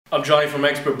I'm Johnny from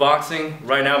Expert Boxing.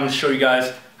 Right now I'm going to show you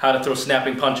guys how to throw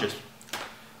snapping punches.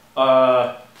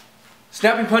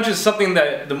 Snapping punches is something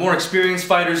that the more experienced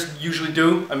fighters usually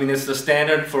do. I mean, it's the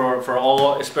standard for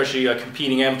all, especially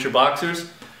competing amateur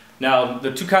boxers. Now,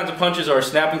 the two kinds of punches are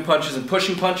snapping punches and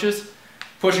pushing punches.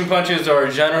 Pushing punches are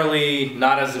generally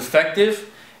not as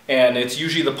effective, and it's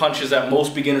usually the punches that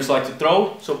most beginners like to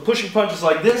throw. So pushing punches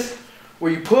like this,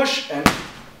 where you push and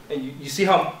you see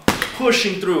how I'm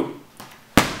pushing through.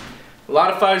 A lot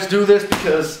of fighters do this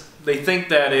because they think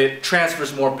that it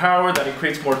transfers more power, that it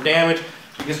creates more damage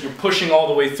because you're pushing all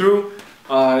the way through.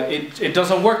 It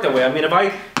doesn't work that way. I mean, if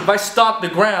I stop the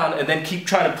ground and then keep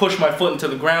trying to push my foot into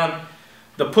the ground,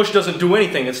 the push doesn't do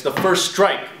anything. It's the first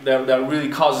strike that really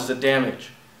causes the damage.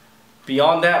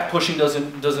 Beyond that, pushing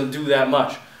doesn't do that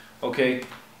much. Okay,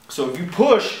 so if you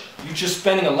push, you're just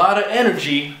spending a lot of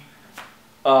energy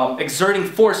exerting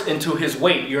force into his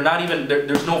weight. You're not even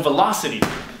there's no velocity.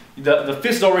 The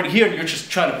fist is already here and you're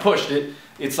just trying to push it.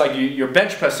 It's like you're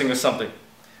bench pressing or something.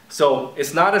 So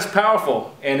it's not as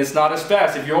powerful and it's not as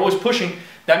fast. If you're always pushing,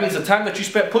 that means the time that you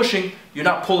spent pushing, you're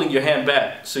not pulling your hand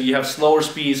back. So you have slower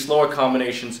speeds, slower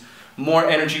combinations, more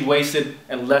energy wasted,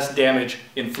 and less damage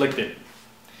inflicted.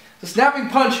 The snapping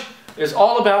punch is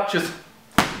all about just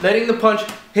letting the punch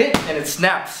hit and it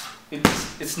snaps. It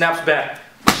snaps back.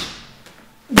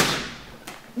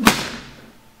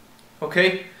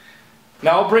 Okay?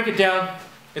 Now I'll break it down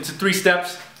into three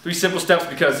simple steps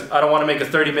because I don't want to make a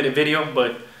 30-minute video,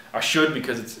 but I should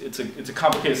because it's a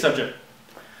complicated subject.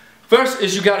 First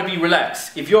is you got to be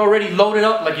relaxed. If you're already loaded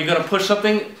up, like you're going to push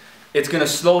something, it's going to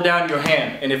slow down your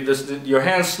hand. And if your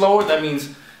hand's slower, that means,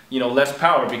 you know, less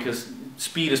power because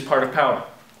speed is part of power.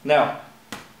 Now,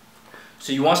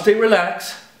 so you want to stay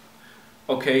relaxed,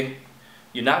 okay?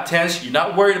 You're not tense, you're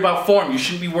not worried about form, you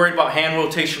shouldn't be worried about hand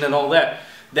rotation and all that.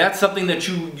 That's something that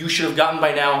you should have gotten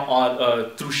by now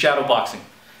on through shadow boxing.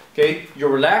 Okay, you're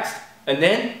relaxed, and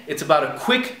then it's about a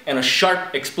quick and a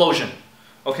sharp explosion.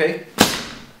 Okay.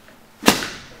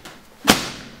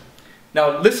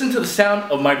 Now listen to the sound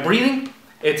of my breathing.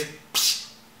 It's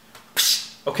psh,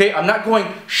 psh, okay. I'm not going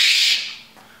shh.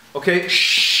 Okay,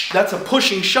 shh. That's a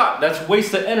pushing shot. That's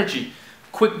wasted energy.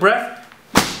 Quick breath.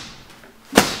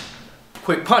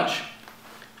 Quick punch.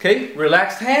 Okay,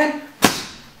 relaxed hand.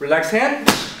 Relaxed hand.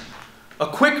 A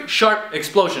quick, sharp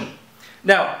explosion.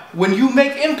 Now, when you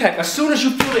make impact, as soon as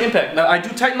you feel the impact, now I do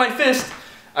tighten my fist.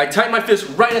 I tighten my fist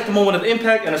right at the moment of the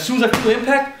impact, and as soon as I feel the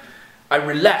impact, I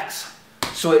relax.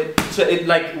 So it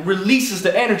like releases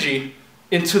the energy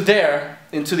into the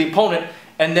opponent,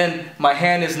 and then my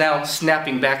hand is now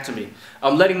snapping back to me.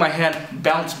 I'm letting my hand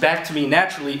bounce back to me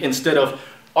naturally instead of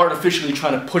artificially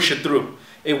trying to push it through.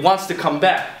 It wants to come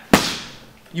back.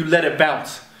 You let it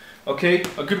bounce. Okay?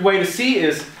 A good way to see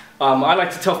is, I like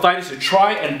to tell fighters to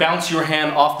try and bounce your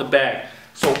hand off the bag.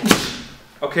 So,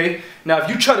 okay? Now if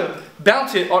you try to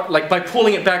bounce it like by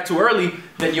pulling it back too early,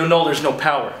 then you'll know there's no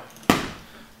power.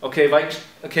 Okay,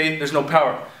 there's no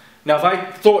power. Now if I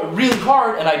throw it really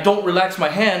hard and I don't relax my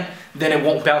hand, then it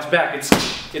won't bounce back.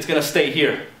 It's gonna stay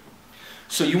here.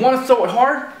 So you want to throw it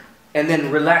hard and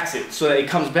then relax it so that it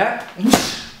comes back.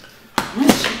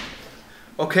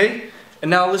 Okay? And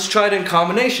now let's try it in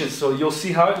combination. So you'll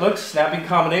see how it looks, snapping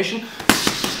combination.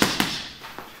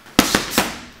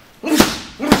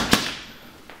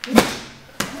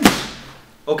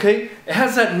 Okay, it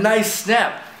has that nice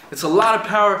snap. It's a lot of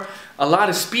power, a lot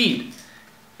of speed.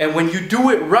 And when you do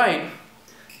it right,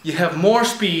 you have more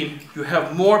speed, you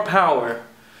have more power,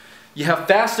 you have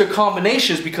faster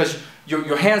combinations because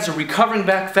your hands are recovering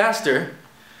back faster.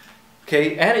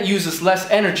 Okay, and it uses less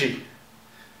energy.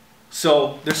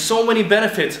 So there's so many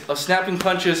benefits of snapping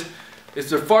punches.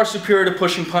 They're far superior to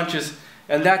pushing punches,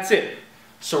 and that's it.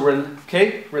 So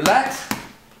okay, relax.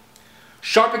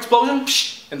 Sharp explosion,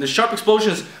 and the sharp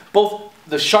explosion is both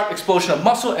the sharp explosion of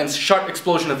muscle and sharp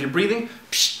explosion of your breathing,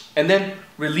 and then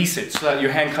release it so that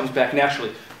your hand comes back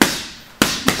naturally.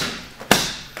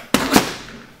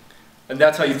 And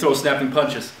that's how you throw snapping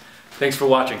punches. Thanks for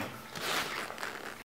watching.